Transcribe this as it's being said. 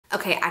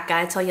Okay, I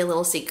gotta tell you a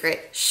little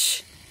secret.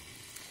 Shh.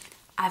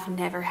 I've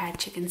never had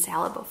chicken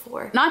salad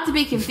before. Not to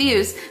be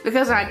confused,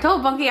 because when I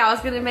told Bunky I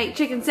was gonna make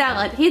chicken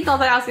salad, he thought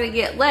that I was gonna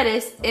get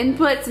lettuce and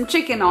put some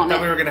chicken on it. I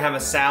thought we were gonna have a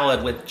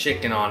salad with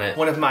chicken on it.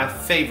 One of my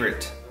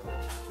favorite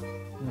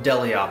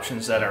deli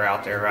options that are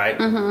out there, right?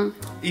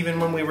 Mm-hmm. Even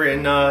when we were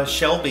in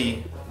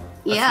Shelby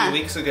a few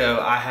weeks ago,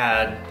 I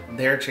had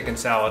their chicken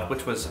salad,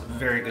 which was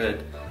very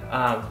good.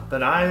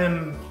 But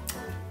I'm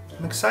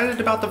excited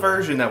about the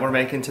version that we're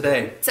making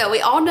today. So we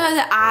all know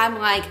that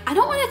I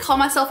don't want to call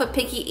myself a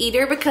picky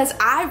eater because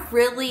I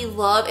really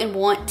love and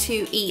want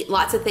to eat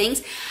lots of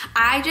things.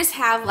 I just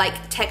have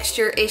like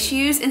texture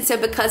issues, and so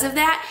because of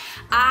that,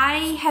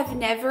 I have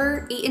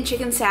never eaten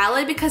chicken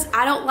salad because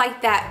I don't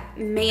like that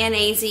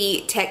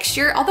mayonnaise-y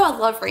texture, although I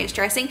love ranch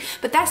dressing,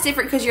 but that's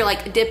different because you're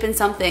like dipping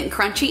something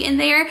crunchy in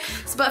there.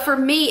 So, but for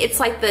me, it's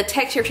like the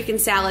texture of chicken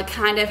salad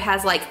kind of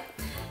has like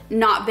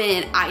not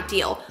been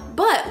ideal.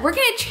 But we're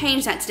gonna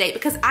change that today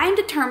because I'm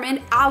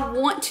determined I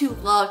want to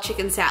love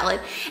chicken salad.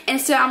 And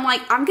so I'm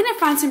like, I'm gonna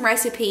find some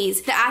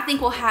recipes that I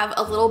think will have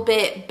a little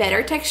bit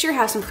better texture,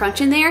 have some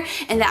crunch in there,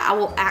 and that I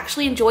will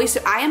actually enjoy.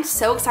 So I am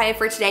so excited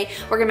for today.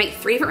 We're gonna make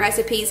 3 different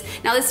recipes.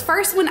 Now this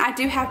first one, I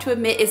do have to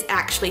admit, is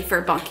actually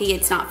for Bunky.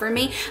 It's not for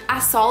me.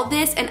 I saw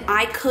this and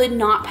I could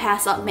not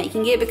pass up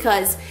making it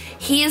because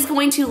he is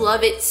going to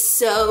love it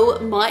so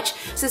much.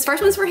 So this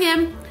first one's for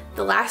him.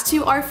 The last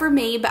 2 are for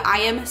me, but I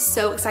am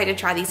so excited to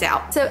try these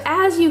out. So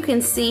as you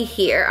can see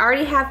here, I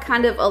already have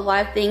kind of a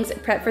lot of things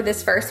prepped for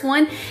this first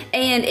one,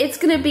 and it's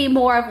gonna be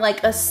more of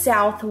like a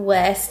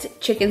Southwest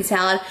chicken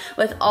salad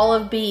with all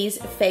of B's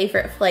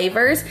favorite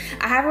flavors.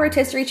 I have a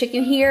rotisserie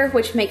chicken here,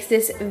 which makes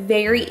this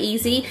very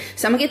easy.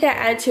 So I'm gonna get that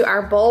added to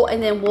our bowl,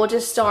 and then we'll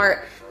just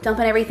start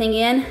dumping everything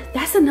in.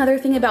 That's another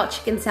thing about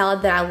chicken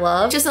salad that I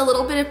love. Just a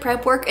little bit of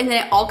prep work and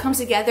then it all comes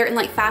together in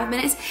like 5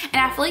 minutes.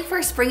 And I feel like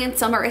for spring and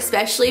summer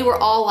especially, we're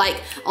all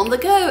like on the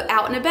go,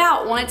 out and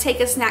about, want to take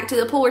a snack to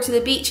the pool or to the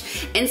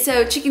beach. And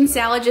so chicken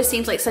salad just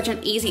seems like such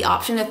an easy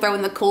option to throw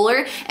in the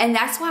cooler. And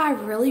that's why I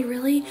really,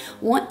 really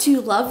want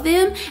to love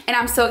them. And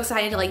I'm so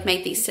excited to like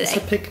make these today. It's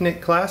a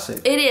picnic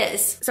classic. It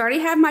is. So I already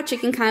have my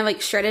chicken kind of like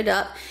shredded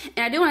up.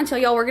 And I do want to tell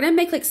y'all, we're gonna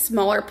make like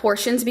smaller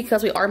portions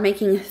because we are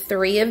making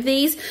 3 of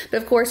these. But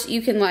of course,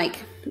 you can like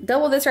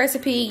double this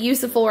recipe,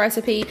 use the full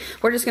recipe.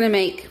 We're just gonna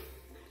make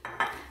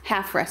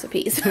half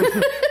recipes.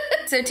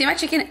 So to my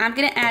chicken, I'm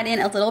gonna add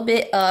in a little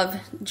bit of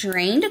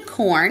drained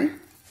corn.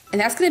 And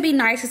that's gonna be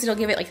nice because it'll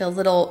give it like a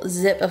little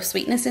zip of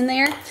sweetness in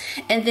there.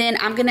 And then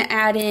I'm gonna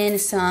add in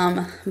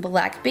some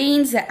black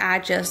beans that I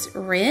just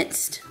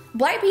rinsed.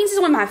 Black beans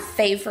is one of my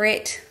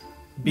favorite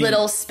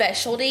little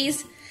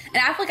specialties.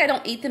 And I feel like I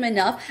don't eat them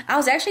enough. I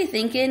was actually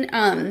thinking, you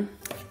know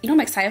what I'm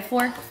excited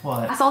for?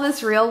 What? I saw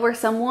this reel where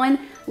someone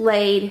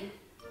laid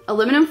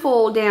aluminum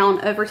foil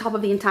down over top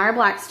of the entire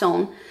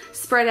Blackstone,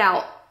 spread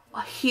out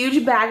a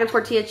huge bag of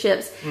tortilla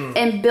chips,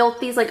 and built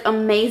these like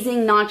amazing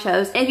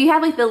nachos. And if you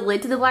have like the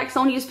lid to the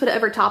Blackstone, you just put it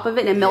over top of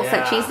it and it melts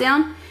that cheese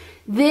down.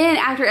 Then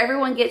after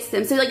everyone gets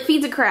them, so it like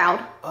feeds a crowd.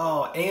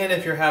 Oh, and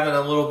if you're having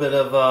a little bit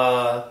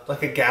of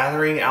like a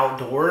gathering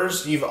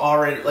outdoors, you've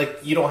already, like,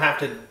 you don't have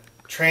to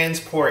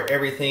transport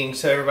everything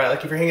so everybody,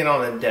 like if you're hanging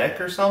on a deck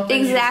or something,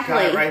 exactly,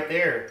 you just got it right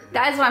there.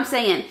 That is what I'm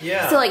saying.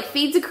 Yeah. So like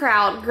feeds a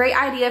crowd, great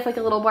idea for like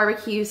a little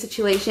barbecue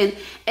situation.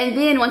 And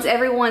then once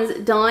everyone's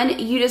done,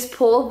 you just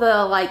pull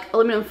the like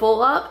aluminum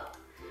foil up,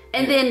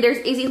 and then there's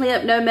easy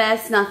cleanup, no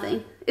mess,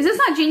 nothing. Is this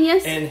not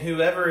genius? And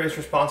whoever is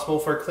responsible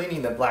for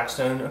cleaning the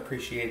Blackstone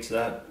appreciates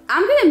that.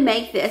 I'm gonna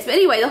make this, but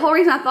anyway, the whole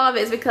reason I thought of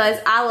it is because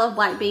I love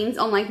black beans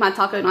on like my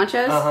taco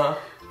nachos.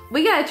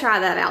 We gotta try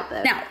that out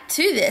though. Now,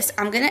 to this,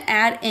 I'm gonna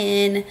add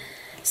in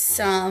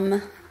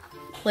some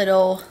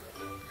little,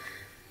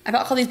 I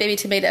about call these baby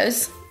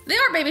tomatoes. They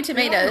are baby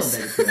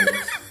tomatoes.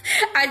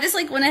 I just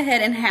like went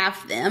ahead and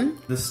halved them.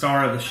 The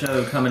star of the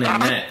show coming in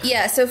next.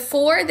 Yeah, so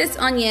for this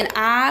onion,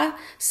 I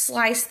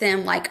sliced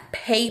them like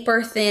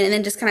paper thin and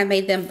then just kind of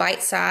made them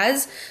bite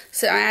size.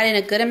 So I added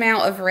in a good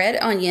amount of red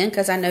onion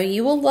because I know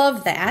you will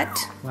love that.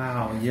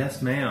 Wow,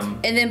 yes ma'am.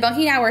 And then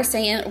Bunky and I were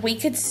saying we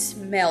could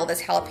smell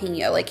this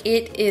jalapeno. Like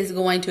it is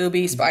going to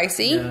be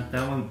spicy. Yeah,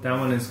 that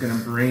one is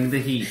gonna bring the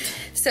heat.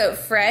 So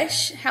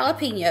fresh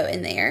jalapeno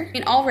in there.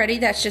 And already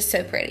that's just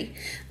so pretty.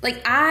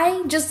 Like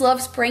I just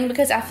love spring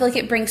because I feel like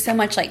it brings so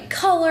much like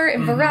color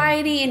and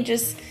variety and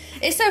just,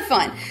 it's so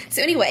fun.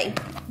 So anyway,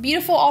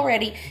 beautiful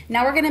already.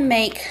 Now we're gonna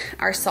make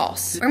our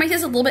sauce. We're gonna make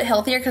this a little bit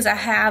healthier because I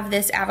have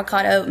this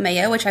avocado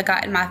mayo, which I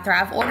got in my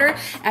Thrive order.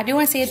 And I do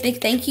wanna say a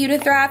big thank you to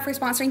Thrive for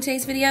sponsoring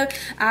today's video.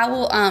 I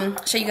will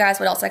show you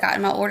guys what else I got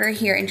in my order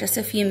here in just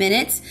a few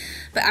minutes.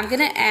 But I'm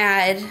gonna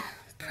add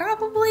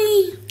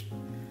probably,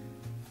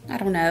 I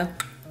don't know,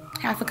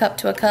 half a cup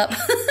to a cup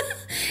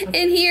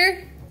in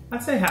here.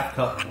 I'd say half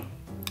cup.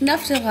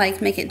 Enough to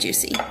like make it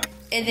juicy.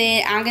 And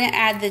then I'm gonna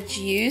add the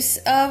juice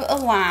of a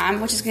lime,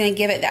 which is gonna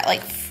give it that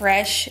like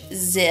fresh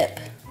zip.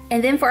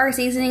 And then for our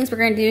seasonings, we're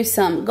gonna do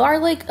some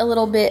garlic, a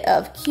little bit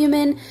of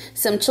cumin,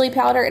 some chili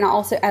powder, and I'll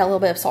also add a little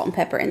bit of salt and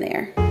pepper in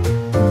there.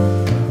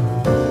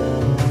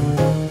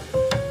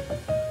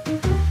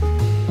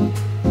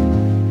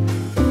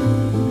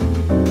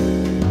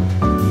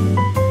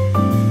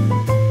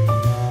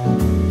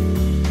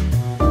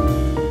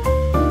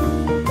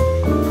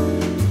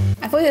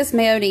 this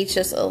mayo needs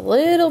just a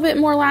little bit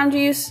more lime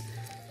juice.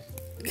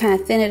 Kind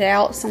of thin it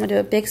out, so I'm gonna do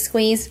a big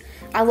squeeze.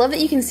 I love that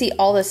you can see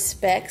all the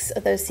specks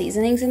of those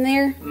seasonings in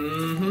there.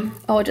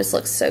 Oh, it just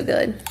looks so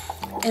good.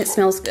 And it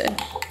smells good.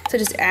 So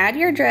just add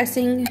your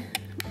dressing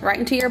right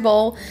into your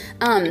bowl.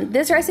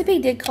 This recipe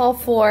did call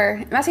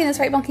for, am I saying this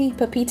right, Bunky?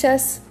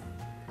 Pepitas?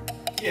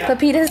 Yeah.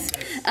 Pepitas.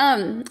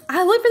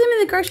 I looked for them in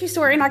the grocery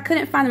store and I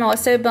couldn't find them. I was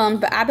so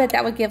bummed, but I bet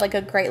that would give like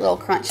a great little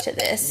crunch to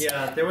this.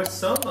 Yeah, there was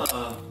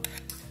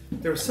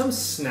some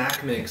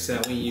snack mix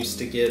that we used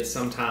to get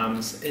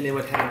sometimes, and it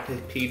would have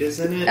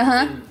pepitas in it.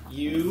 And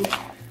you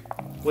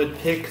would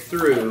pick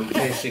through,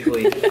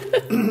 basically,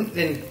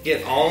 and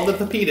get all the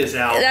pepitas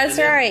out. That's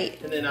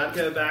right. And then I'd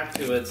go back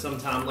to it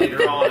sometime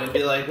later on and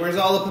be like, where's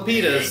all the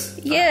pepitas?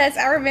 Yes,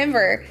 I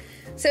remember.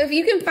 So if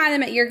you can find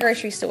them at your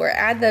grocery store,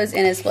 add those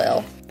in as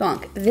well.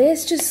 Bunk,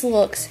 this just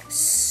looks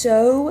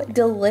so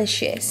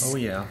delicious. Oh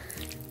yeah.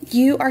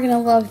 You are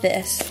gonna love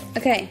this.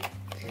 Okay,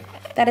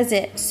 that is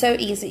it, so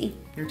easy.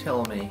 You're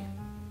telling me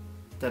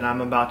that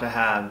I'm about to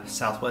have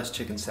Southwest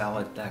chicken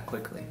salad that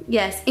quickly.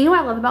 Yes, and you know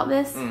what I love about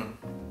this?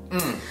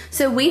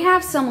 So we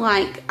have some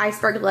like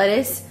iceberg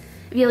lettuce.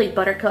 If you like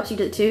butter cups, you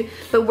do it too.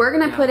 But we're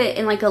gonna put it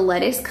in like a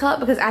lettuce cup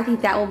because I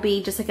think that will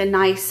be just like a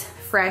nice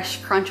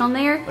fresh crunch on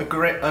there. A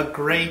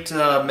great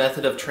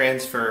method of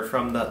transfer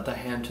from the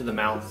hand to the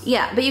mouth.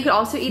 Yeah, but you could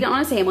also eat it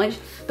on a sandwich.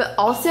 But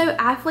also,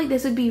 I feel like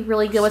this would be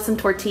really good with some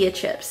tortilla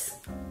chips.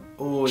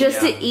 Ooh, just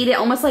to eat it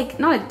almost like,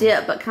 not a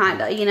dip, but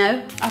kinda, you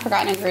know? I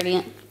forgot an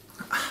ingredient.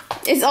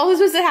 It's always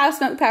supposed to have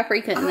smoked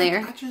paprika in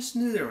there. I just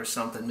knew there was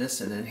something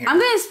missing in here. I'm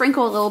gonna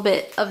sprinkle a little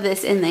bit of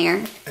this in there.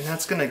 And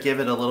that's gonna give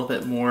it a little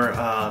bit more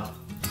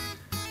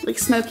like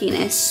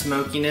smokiness.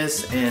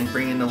 Smokiness and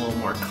bring in a little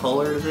more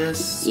color to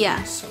this.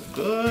 Yeah. So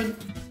good.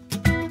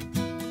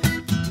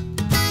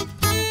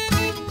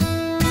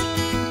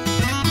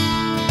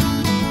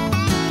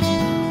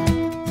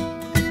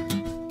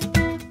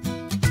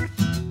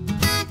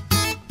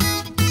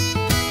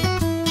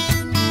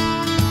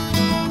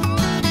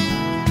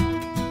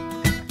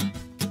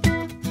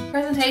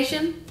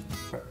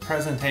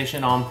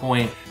 Presentation on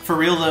point. For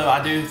real though,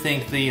 I do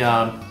think the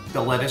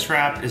lettuce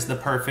wrap is the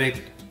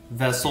perfect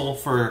vessel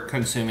for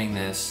consuming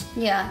this.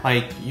 Yeah.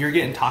 Like, you're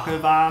getting taco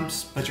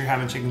vibes, but you're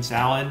having chicken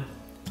salad.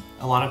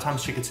 A lot of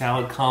times chicken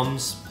salad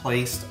comes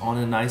placed on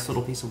a nice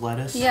little piece of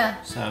lettuce.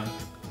 Yeah. So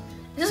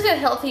this is a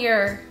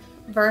healthier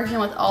version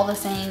with all the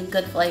same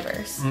good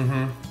flavors.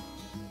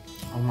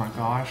 Oh my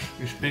gosh,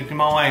 you're speaking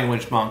my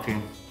language, Monkey.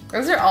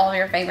 Those are all of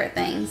your favorite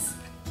things.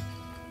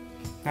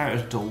 That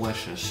is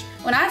delicious.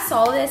 When I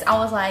saw this, I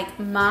was like,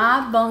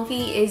 my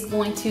Bunky is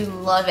going to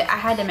love it. I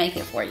had to make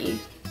it for you.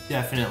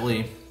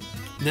 Definitely.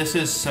 This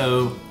is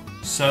so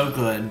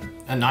good.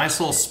 A nice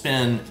little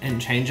spin and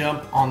change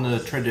up on the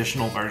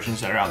traditional versions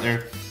that are out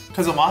there.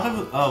 Because a lot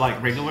of like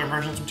regular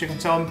versions of chicken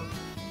salad,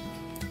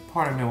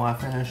 pardon me while I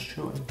finish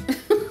chewing.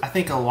 I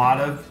think a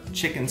lot of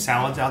chicken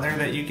salads out there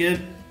that you get,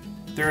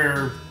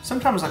 they're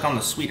sometimes like on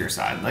the sweeter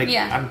side. Like,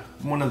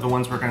 one of the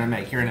ones we're gonna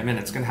make here in a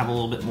minute is gonna have a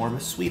little bit more of a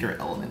sweeter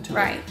element to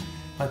it.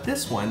 But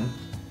this one,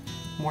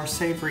 more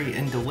savory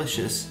and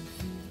delicious.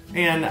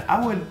 And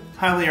I would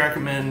highly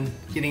recommend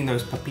getting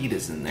those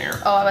pepitas in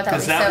there. Oh, I bet that would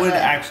be so good. Because that would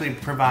actually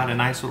provide a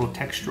nice little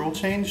textural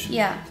change.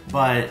 Yeah.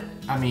 But,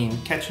 I mean,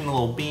 catching a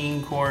little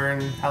bean,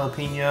 corn,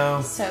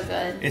 jalapeno. So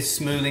good. It's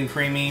smooth and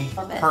creamy.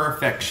 Love it.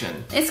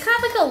 Perfection. It's kind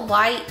of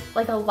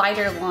like a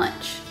lighter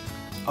lunch.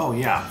 Oh,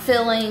 yeah.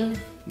 Filling.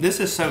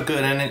 This is so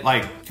good, and it,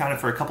 like, kind of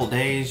for a couple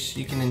days,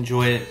 you can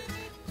enjoy it.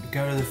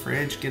 Go to the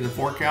fridge, get a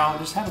fork out,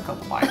 just have a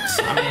couple bites.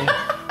 I mean...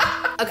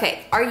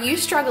 Okay, are you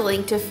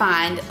struggling to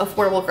find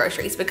affordable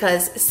groceries?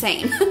 Because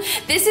same.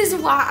 This is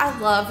why I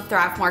love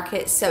Thrive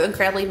Market so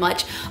incredibly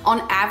much.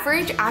 On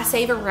average, I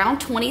save around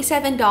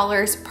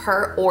 $27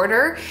 per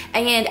order.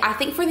 And I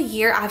think for the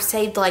year, I've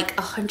saved like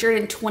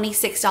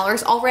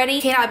 $126 already.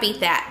 Cannot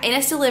beat that. And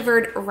it's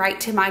delivered right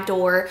to my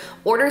door.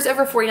 Orders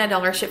over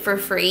 $49 ship for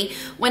free.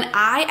 When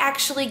I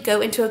actually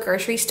go into a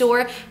grocery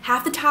store,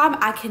 half the time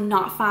I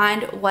cannot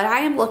find what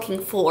I am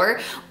looking for,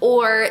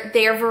 or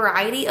their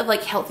variety of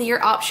like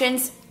healthier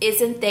options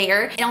isn't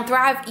there. And on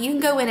Thrive, you can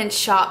go in and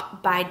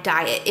shop by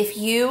diet. If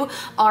you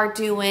are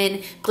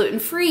doing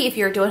gluten-free, if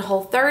you're doing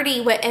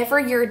Whole30, whatever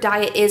your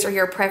diet is or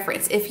your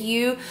preference, if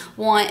you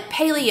want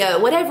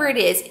paleo, whatever it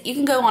is, you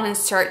can go on and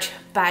search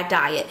by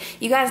diet.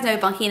 You guys know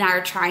Bunky and I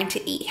are trying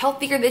to eat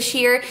healthier this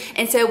year,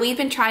 and so we've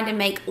been trying to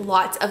make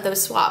lots of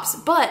those swaps.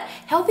 But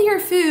healthier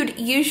food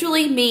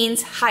usually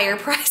means higher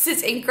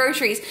prices in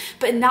groceries,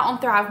 but not on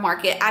Thrive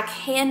Market. I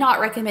cannot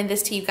recommend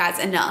this to you guys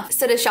enough.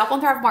 So to shop on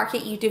Thrive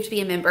Market, you do have to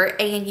be a member,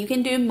 and you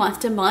can do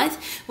month to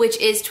month, which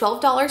is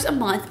 $12 a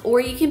month,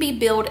 or you can be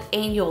billed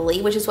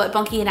annually, which is what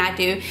Bunky and I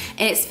do,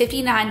 and it's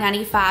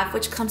 $59.95,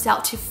 which comes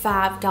out to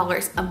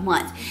 $5 a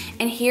month.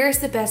 And here's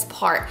the best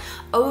part.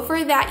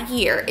 Over that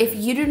year, if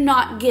you do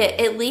not get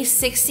at least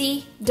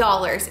 60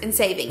 in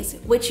savings,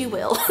 which you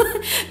will.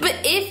 But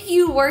if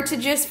you were to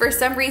just for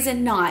some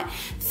reason not,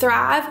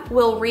 Thrive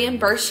will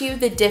reimburse you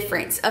the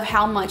difference of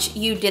how much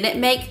you didn't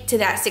make to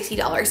that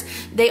 $60.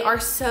 They are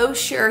so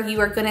sure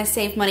you are gonna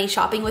save money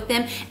shopping with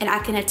them, and I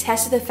can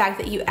attest to the fact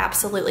that you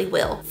absolutely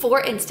will.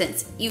 For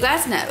instance, you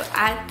guys know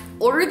I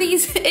order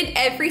these in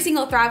every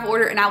single Thrive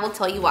order, and I will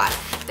tell you why.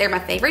 They're my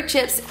favorite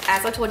chips,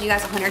 as I told you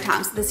guys 100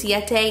 times, the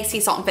Siete sea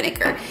salt and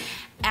vinegar.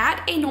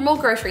 At a normal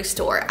grocery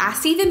store, I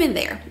see them in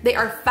there. They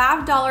are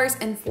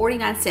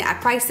 $5.49. I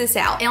priced this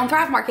out. And on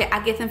Thrive Market,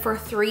 I get them for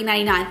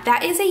 $3.99.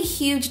 That is a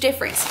huge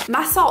difference.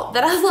 My salt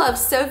that I love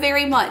so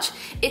very much,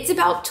 it's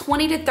about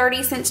 20 to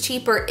 30 cents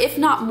cheaper, if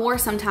not more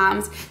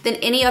sometimes, than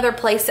any other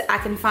place that I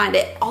can find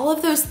it. All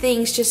of those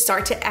things just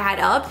start to add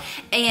up,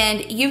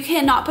 and you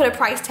cannot put a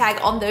price tag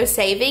on those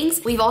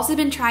savings. We've also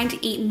been trying to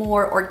eat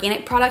more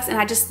organic products, and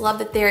I just love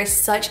that there is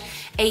such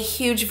a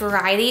huge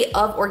variety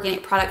of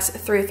organic products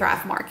through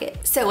Thrive Market.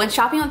 So when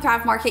shopping on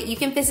Thrive Market, you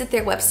can visit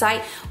their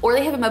website, or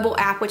they have a mobile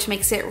app which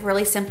makes it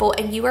really simple,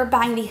 and you are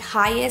buying the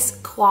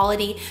highest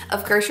quality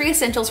of grocery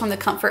essentials from the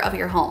comfort of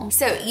your home.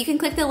 So you can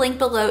click the link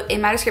below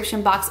in my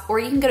description box, or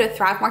you can go to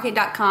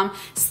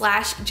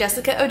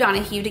thrivemarket.com/Jessica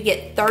O'Donohue to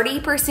get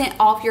 30%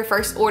 off your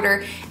first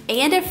order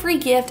and a free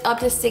gift up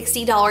to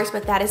 $60,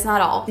 but that is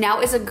not all.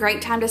 Now is a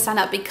great time to sign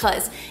up,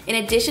 because in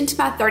addition to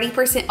my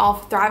 30%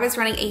 off, Thrive is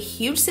running a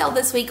huge sale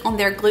this week on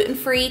their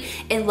gluten-free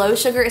and low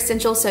sugar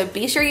essentials, so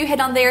be sure you head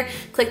on there,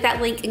 click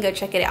that link, and go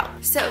check it out.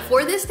 So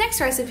for this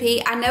next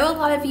recipe, I know a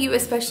lot of you,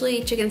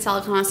 especially chicken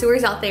salad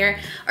connoisseurs out there,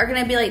 are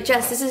gonna be like,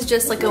 Jess, this is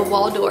just like a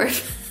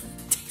Waldorf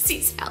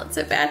tasty salad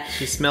so bad.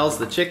 She smells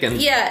the chicken.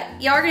 Yeah,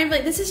 y'all are gonna be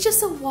like, this is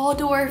just a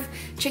Waldorf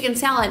chicken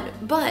salad,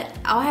 but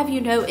I'll have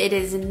you know it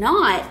is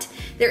not.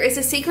 There is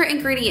a secret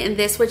ingredient in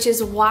this, which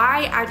is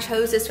why I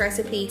chose this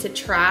recipe to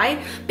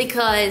try,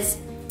 because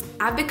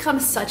I've become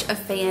such a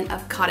fan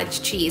of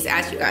cottage cheese,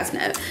 as you guys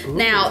know. Ooh.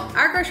 Now,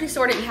 our grocery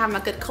store didn't have my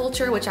Good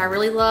Culture, which I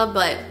really love,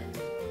 but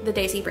the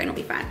Daisy brand will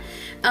be fine.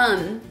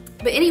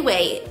 But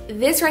anyway,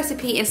 this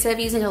recipe, instead of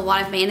using a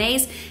lot of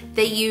mayonnaise,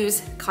 they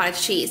use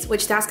cottage cheese,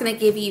 which that's gonna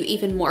give you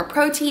even more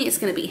protein. It's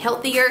gonna be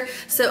healthier.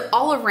 So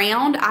all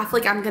around, I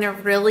feel like I'm gonna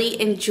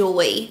really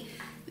enjoy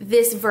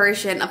this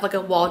version of like a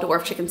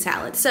Waldorf chicken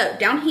salad. So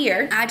down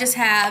here, I just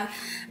have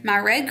my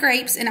red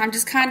grapes, and I'm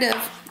just kind of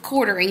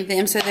quartering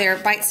them so they're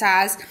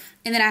bite-sized.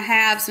 And then I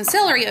have some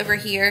celery over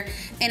here,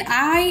 and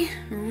I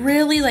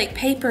really like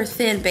paper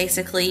thin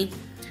basically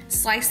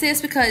slice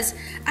this, because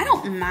I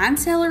don't mind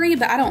celery,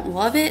 but I don't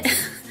love it.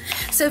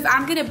 So if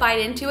I'm gonna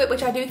bite into it,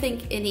 which I do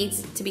think it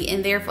needs to be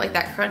in there for like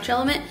that crunch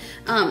element,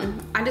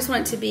 I just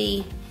want it to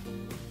be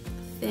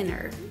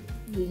thinner.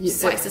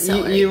 Slice the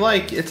celery.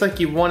 It's like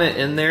you want it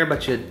in there,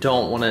 but you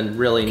don't want to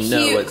really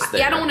know it's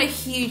there. Yeah, I don't want a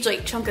huge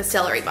like chunk of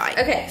celery bite.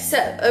 Okay,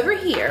 so over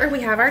here we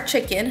have our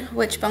chicken,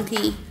 which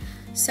Bunky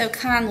so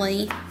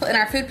kindly put in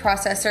our food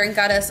processor and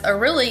got us a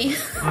really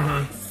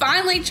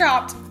finely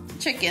chopped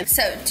chicken.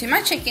 So to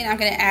my chicken, I'm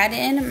gonna add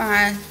in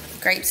my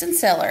grapes and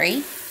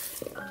celery.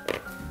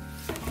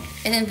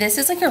 And then this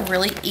is like a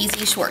really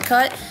easy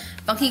shortcut.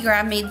 Bunky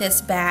grabbed me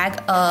this bag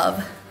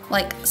of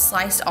like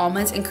sliced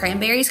almonds and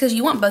cranberries, because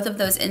you want both of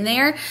those in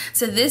there.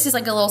 So this is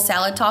like a little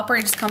salad topper.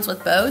 It just comes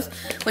with both,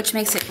 which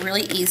makes it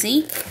really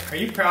easy. Are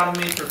you proud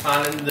of me for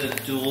finding the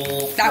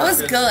dual? That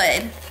was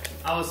good.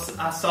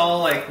 I saw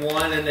like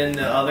one and then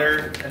the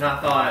other, and I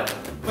thought,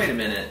 wait a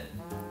minute,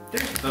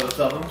 there's both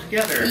of them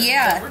together.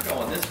 Yeah. We're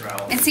going this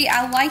route. And see,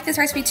 I like this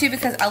recipe too,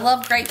 because I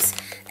love grapes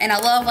and I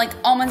love like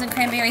almonds and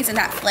cranberries, and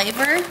that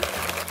flavor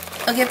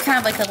will give kind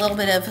of like a little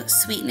bit of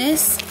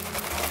sweetness.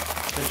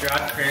 The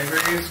dried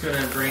cranberry is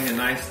going to bring a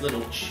nice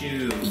little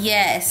chew.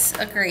 Yes,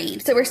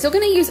 agreed. So we're still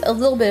going to use a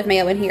little bit of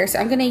mayo in here, so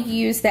I'm going to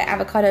use the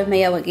avocado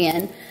mayo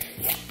again.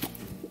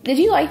 Did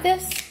you like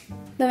this?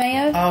 The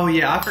mayo? Oh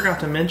yeah, I forgot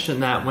to mention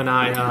that when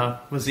I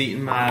was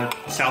eating my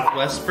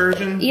Southwest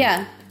version.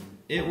 Yeah.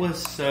 It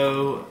was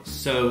so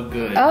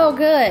good. Oh,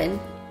 good.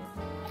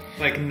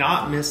 Like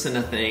not missing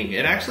a thing.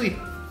 It actually,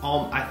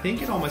 I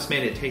think it almost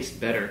made it taste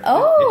better.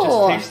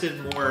 Oh. It just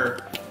tasted more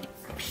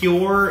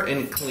pure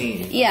and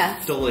clean. Yeah.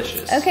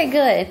 Delicious. Okay,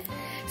 good.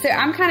 So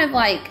I'm kind of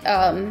like,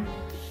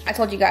 I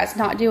told you guys,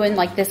 not doing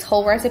like this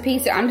whole recipe,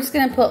 so I'm just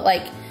gonna put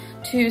like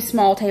 2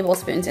 small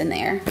tablespoons in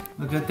there.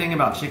 The good thing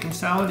about chicken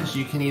salad is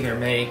you can either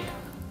make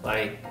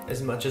like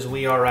as much as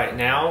we are right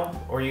now,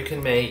 or you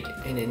can make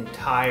an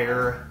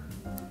entire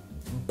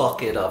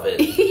bucket of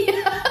it.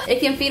 Yeah. It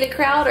can feed a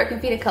crowd or it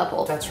can feed a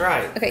couple. That's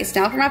right. Okay,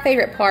 so now for my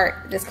favorite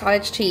part, this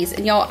cottage cheese.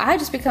 And y'all, I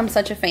just become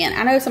such a fan.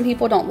 I know some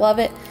people don't love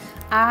it.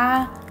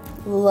 I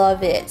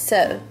love it.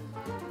 So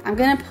I'm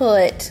gonna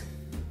put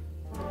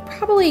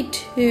probably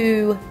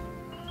 2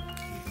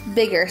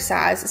 bigger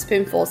size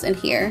spoonfuls in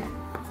here.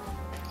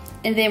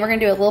 And then we're gonna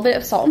do a little bit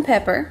of salt and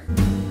pepper.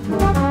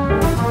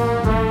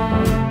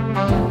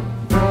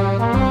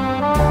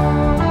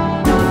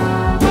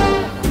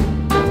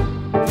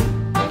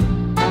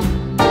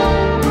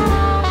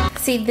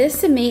 See, this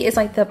to me is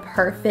like the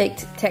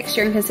perfect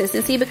texture and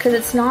consistency, because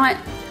it's not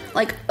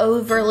like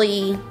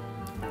overly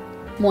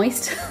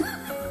moist.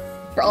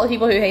 for all the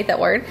people who hate that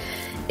word.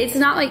 It's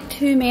not like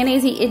too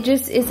mayonnaisey. It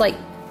just is like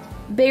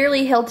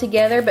barely held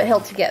together, but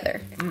held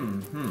together.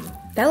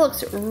 That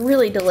looks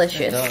really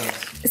delicious. It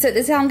does. So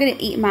this is how I'm gonna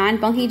eat mine.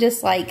 Bunky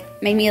just like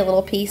made me a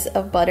little piece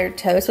of buttered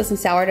toast with some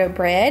sourdough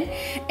bread.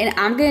 And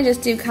I'm gonna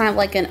just do kind of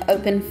like an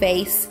open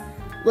face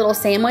little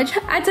sandwich.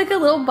 I took a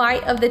little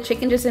bite of the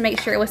chicken just to make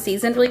sure it was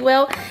seasoned really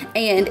well.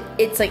 And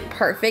it's like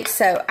perfect.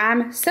 So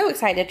I'm so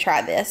excited to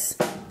try this.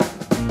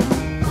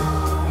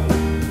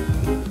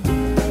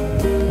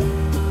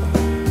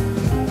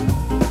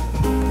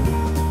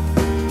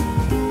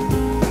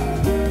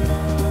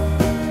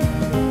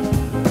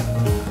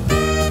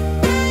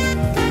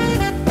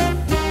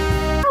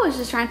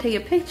 Trying to take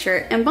a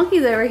picture, and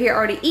Bunky's over here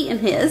already eating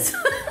his.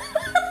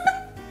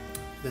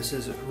 This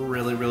is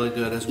really, really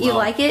good as well. You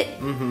like it?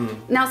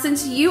 Mm-hmm. Now,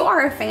 since you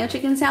are a fan of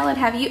chicken salad,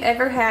 have you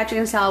ever had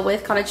chicken salad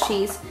with cottage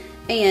cheese?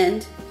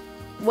 And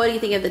what do you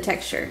think of the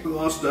texture? We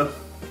lost a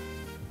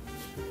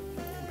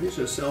piece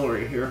of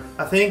celery here.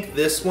 I think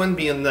this one,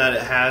 being that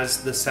it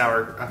has the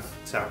sour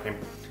cream,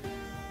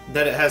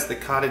 that it has the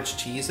cottage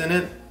cheese in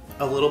it,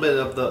 a little bit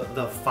of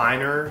the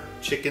finer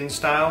chicken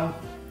style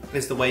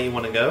is the way you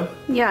want to go.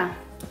 Yeah.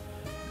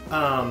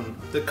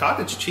 The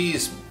cottage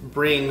cheese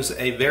brings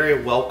a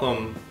very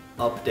welcome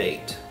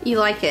update. You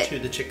like it? To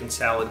the chicken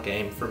salad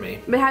game for me.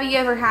 But have you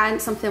ever had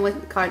something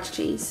with cottage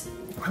cheese?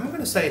 I'm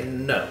gonna say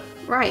no.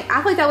 Right.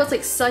 I think that was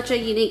like such a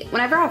unique,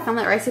 whenever I found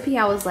that recipe,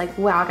 I was like,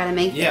 wow, I gotta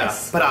make this. Yeah,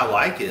 but I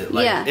like it.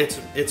 Like, yeah.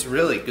 It's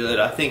really good.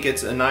 I think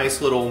it's a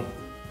nice little,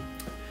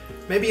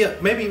 maybe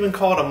even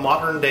call it a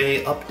modern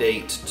day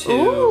update to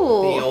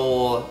the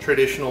old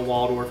traditional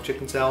Waldorf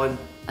chicken salad.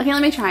 Okay,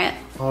 let me try it.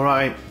 All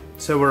right.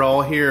 So we're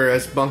all here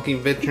as Bunky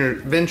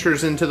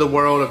ventures into the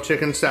world of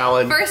chicken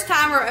salad. First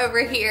time we're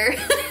over here.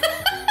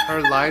 Her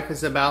life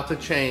is about to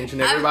change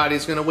and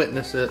everybody's gonna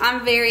witness it.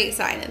 I'm very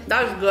excited.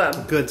 That was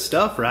good. Good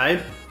stuff,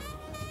 right?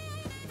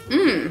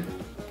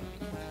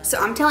 So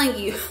I'm telling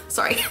you,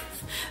 sorry,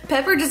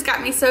 pepper just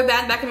got me so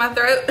bad back in my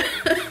throat.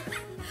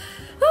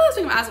 Oh, it's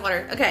making my eyes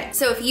water. Okay,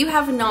 so if you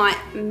have not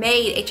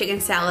made a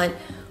chicken salad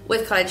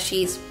with cottage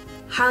cheese,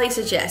 highly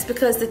suggest,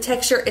 because the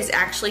texture is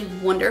actually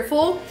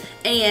wonderful,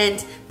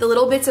 and the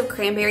little bits of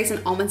cranberries and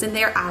almonds in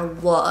there I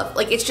love.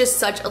 Like, it's just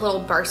such a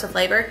little burst of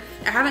flavor.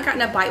 I haven't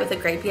gotten a bite with a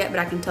grape yet, but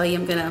I can tell you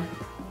I'm gonna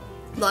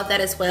love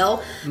that as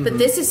well. But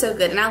this is so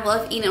good, and I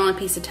love eating it on a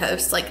piece of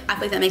toast. Like, I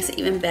think that makes it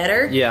even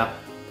better. Yeah.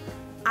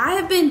 I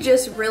have been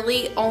just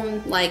really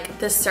on like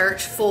the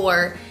search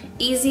for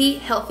easy,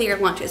 healthier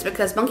lunches,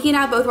 because Bunky and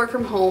I both work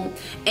from home,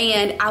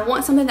 and I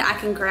want something that I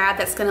can grab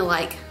that's gonna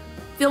like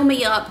fill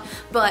me up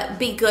but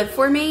be good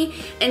for me.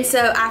 And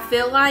so I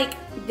feel like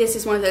this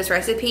is one of those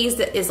recipes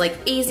that is like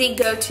easy,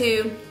 go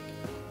to.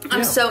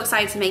 I'm so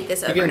excited to make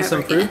this over and over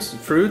again. Some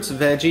fruits,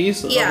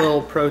 veggies, a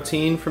little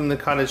protein from the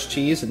cottage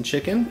cheese and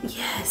chicken.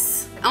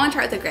 Yes. I want to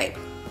try the grape.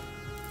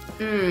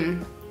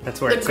 That's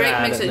where it's at. The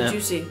grape makes it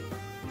juicy.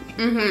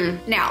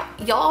 Now,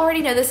 y'all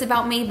already know this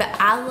about me, but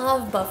I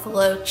love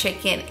buffalo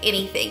chicken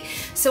anything.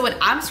 So when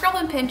I'm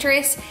scrolling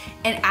Pinterest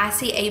and I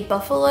see a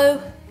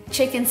buffalo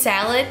chicken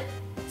salad,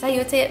 is that how you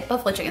would say it?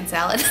 Buffalo chicken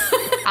salad.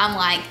 I'm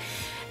like,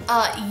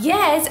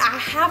 yes, I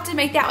have to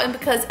make that one,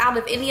 because out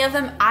of any of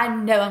them, I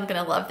know I'm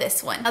gonna love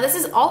this one. Now, this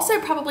is also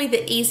probably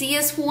the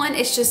easiest one.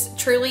 It's just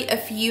truly a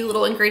few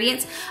little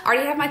ingredients. I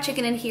already have my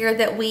chicken in here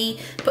that we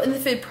put in the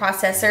food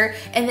processor,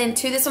 and then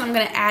to this one, I'm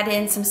gonna add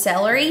in some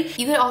celery.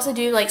 You could also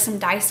do like some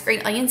diced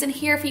green onions in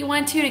here if you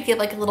want to give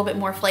like a little bit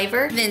more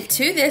flavor. Then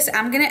to this,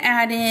 I'm gonna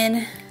add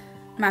in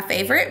my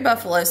favorite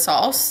buffalo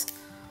sauce.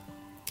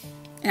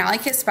 And I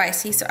like it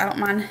spicy, so I don't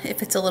mind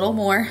if it's a little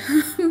more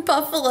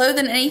buffalo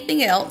than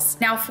anything else.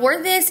 Now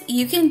for this,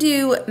 you can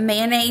do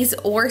mayonnaise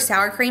or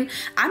sour cream.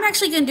 I'm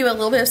actually gonna do a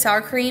little bit of sour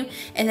cream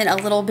and then a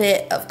little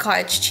bit of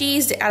cottage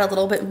cheese to add a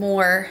little bit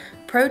more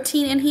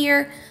protein in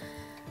here.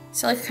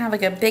 So like kind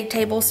of like a big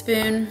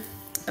tablespoon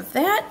of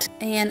that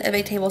and a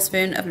big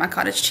tablespoon of my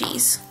cottage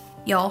cheese.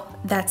 Y'all,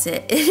 that's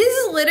it. It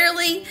is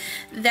literally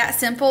that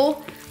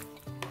simple.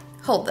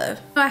 Hold though.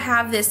 I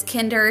have this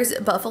Kinder's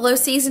buffalo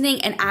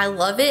seasoning and I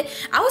love it.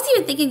 I was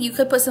even thinking you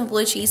could put some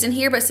blue cheese in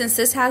here, but since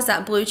this has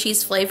that blue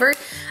cheese flavor,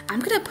 I'm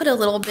gonna put a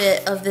little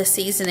bit of this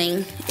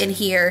seasoning in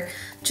here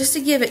just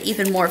to give it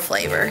even more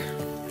flavor.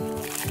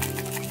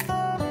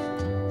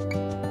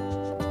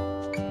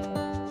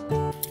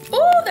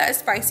 Oh, that is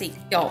spicy.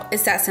 Y'all,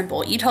 it's that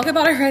simple. You talk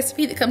about a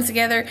recipe that comes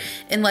together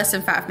in less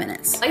than 5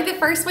 minutes. Like the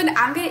first one,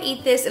 I'm gonna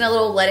eat this in a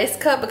little lettuce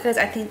cup because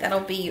I think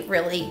that'll be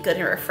really good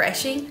and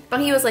refreshing.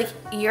 Bunky was like,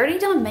 you already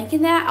done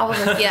making that? I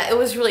was like, yeah, it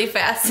was really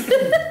fast.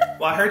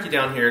 Well, I heard you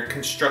down here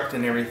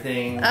constructing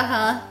everything.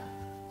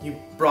 You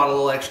brought a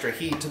little extra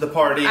heat to the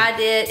party. I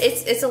did.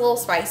 It's a little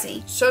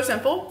spicy. So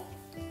simple,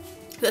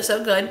 but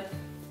so good.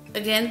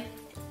 Again,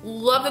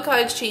 love the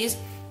cottage cheese.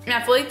 And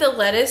I feel like the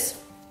lettuce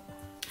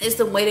is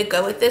the way to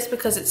go with this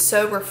because it's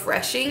so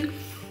refreshing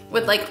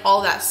with like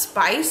all that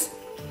spice.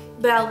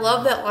 But I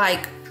love that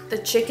like the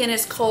chicken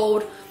is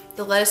cold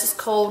The lettuce is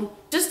cold.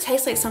 Just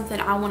tastes like something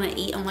I want to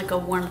eat on like a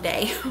warm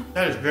day.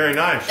 That is very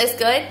nice. It's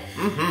good.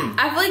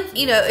 I feel like,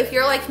 you know, if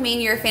you're like me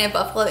and you're a fan of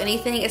buffalo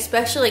anything,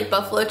 especially like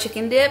buffalo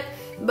chicken dip,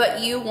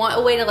 but you want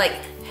a way to like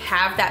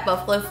have that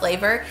buffalo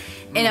flavor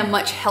in a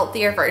much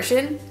healthier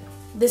version,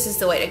 this is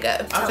the way to go.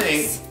 I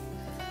think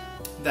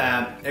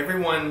that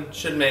everyone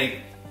should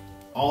make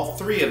all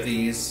 3 of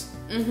these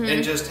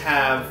and just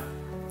have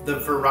the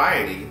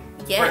variety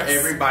for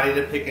everybody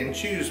to pick and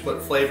choose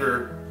what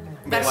flavor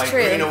they like.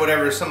 True. You know,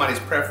 whatever somebody's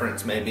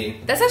preference may be.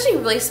 That's actually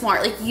really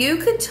smart. Like, you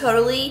could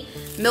totally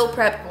meal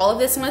prep all of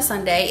this on a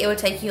Sunday. It would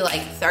take you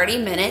like 30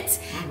 minutes.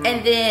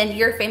 And then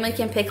your family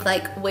can pick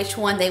like which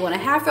one they want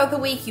to have throughout the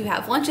week. You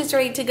have lunches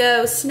ready to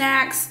go,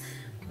 snacks.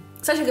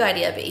 Such a good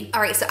idea, B. All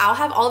right, so I'll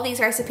have all of these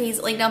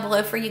recipes linked down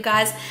below for you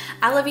guys.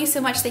 I love you so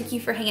much. Thank you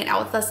for hanging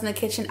out with us in the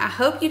kitchen. I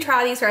hope you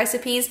try these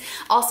recipes.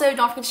 Also,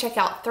 don't forget to check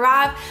out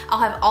Thrive. I'll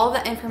have all of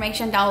that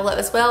information down below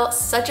as well.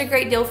 Such a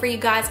great deal for you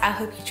guys. I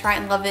hope you try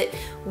and love it.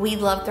 We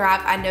love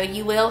Thrive. I know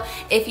you will.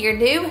 If you're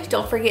new,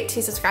 don't forget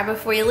to subscribe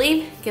before you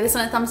leave. Give us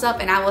a thumbs up,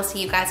 and I will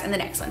see you guys in the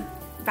next one.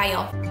 Bye,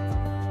 y'all.